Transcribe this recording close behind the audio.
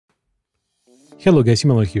Hello guys,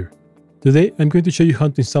 Emmanuel here. Today I'm going to show you how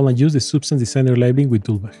to install and use the Substance Designer LiveLink with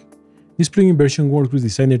Toolbag. This plugin version works with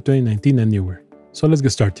Designer 2019 and newer, so let's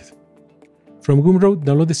get started. From Gumroad,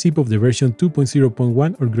 download the zip of the version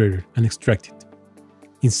 2.0.1 or greater and extract it.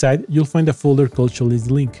 Inside, you'll find a folder called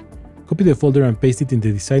LiveLink. Copy the folder and paste it in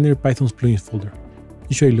the Designer Python's plugins folder,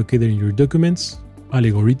 usually located in your Documents,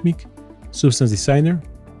 Algorithmic, Substance Designer,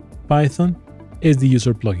 Python, SD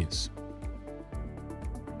User Plugins.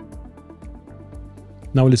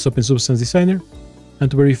 Now let's open Substance Designer,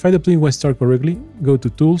 and to verify the plugin was installed correctly, go to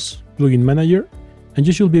Tools, Plugin Manager, and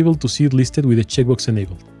you should be able to see it listed with the checkbox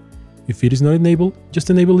enabled. If it is not enabled, just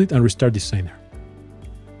enable it and restart Designer.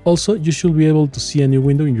 Also, you should be able to see a new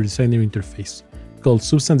window in your Designer interface, called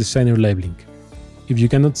Substance Designer LiveLink. If you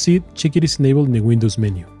cannot see it, check it is enabled in the Windows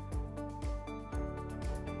menu.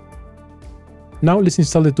 Now let's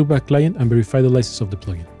install the Toolbag client and verify the license of the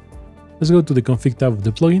plugin. Let's go to the Config tab of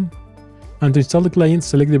the plugin, and to install the client,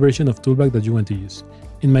 select the version of Toolbag that you want to use.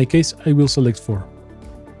 In my case, I will select 4.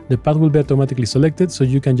 The path will be automatically selected, so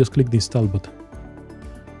you can just click the Install button.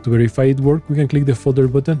 To verify it works, we can click the Folder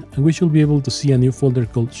button, and we should be able to see a new folder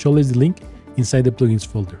called LiveLink inside the Plugins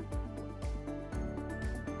folder.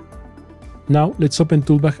 Now, let's open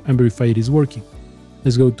Toolbag and verify it is working.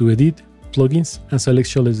 Let's go to Edit, Plugins, and select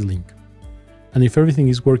LiveLink. And if everything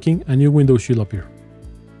is working, a new window should appear.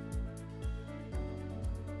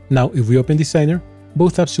 Now, if we open Designer,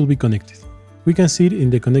 both apps should be connected. We can see it in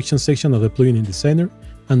the connection section of the plugin in Designer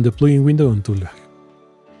and the plugin window on Toolbag.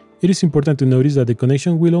 It is important to notice that the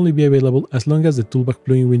connection will only be available as long as the Toolbag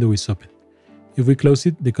plugin window is open. If we close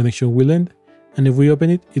it, the connection will end, and if we open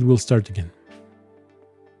it, it will start again.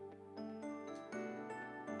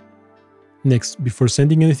 Next, before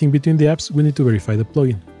sending anything between the apps, we need to verify the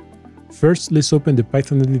plugin. First, let's open the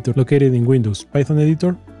Python editor located in Windows, Python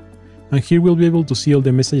Editor, and here we'll be able to see all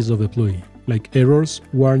the messages of the plugin, like errors,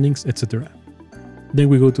 warnings, etc. Then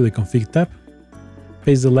we go to the Config tab,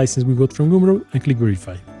 paste the license we got from Gumroad, and click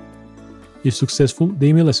Verify. If successful, the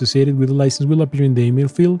email associated with the license will appear in the email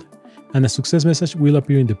field, and a success message will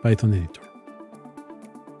appear in the Python editor.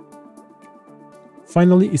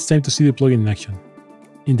 Finally, it's time to see the plugin in action.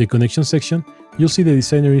 In the connection section, you'll see the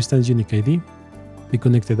Designer instance unique ID, the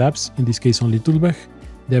connected apps, in this case only Toolbag,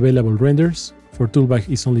 the available renders, for Toolbag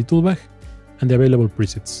is only Toolbag, and the available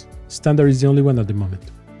presets. Standard is the only one at the moment.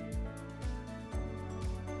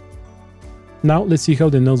 Now let's see how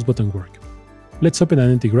the nodes button works. Let's open an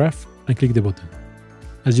empty graph and click the button.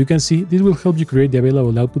 As you can see, this will help you create the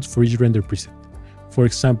available outputs for each render preset. For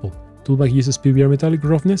example, Toolbag uses PBR metallic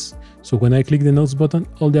roughness, so when I click the nodes button,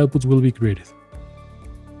 all the outputs will be created.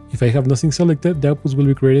 If I have nothing selected, the outputs will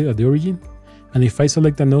be created at the origin, and if I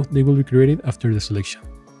select a node, they will be created after the selection.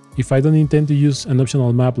 If I don't intend to use an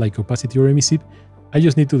optional map like opacity or emissive, I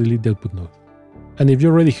just need to delete the output node. And if you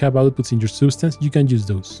already have outputs in your substance, you can use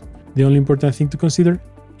those. The only important thing to consider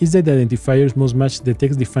is that the identifiers must match the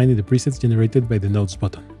text defined in the presets generated by the nodes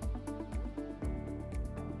button.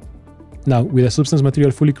 Now, with a substance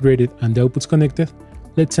material fully created and the outputs connected,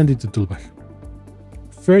 let's send it to Toolbag.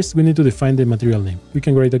 First, we need to define the material name. We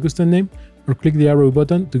can write a custom name or click the arrow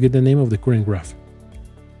button to get the name of the current graph.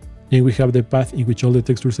 Then we have the path in which all the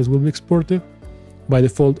texture sets will be exported. By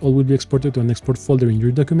default, all will be exported to an export folder in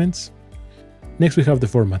your documents. Next we have the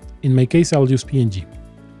format. In my case, I'll use PNG.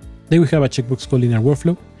 Then we have a checkbox called Linear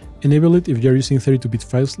Workflow. Enable it if you're using 32-bit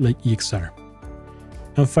files like EXR.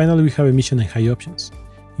 And finally, we have emission and high options,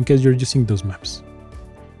 in case you're using those maps.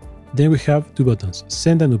 Then we have 2 buttons,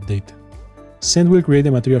 Send and Update. Send will create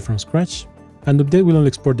the material from scratch, and Update will only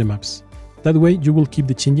export the maps. That way, you will keep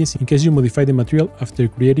the changes in case you modify the material after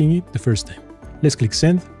creating it the first time. Let's click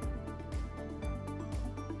Send.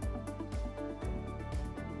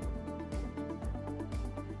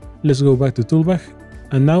 Let's go back to Toolbag,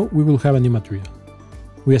 and now we will have a new material.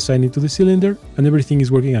 We assign it to the cylinder, and everything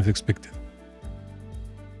is working as expected.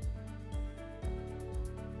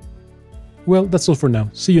 Well, that's all for now.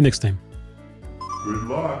 See you next time. Good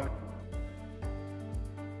luck!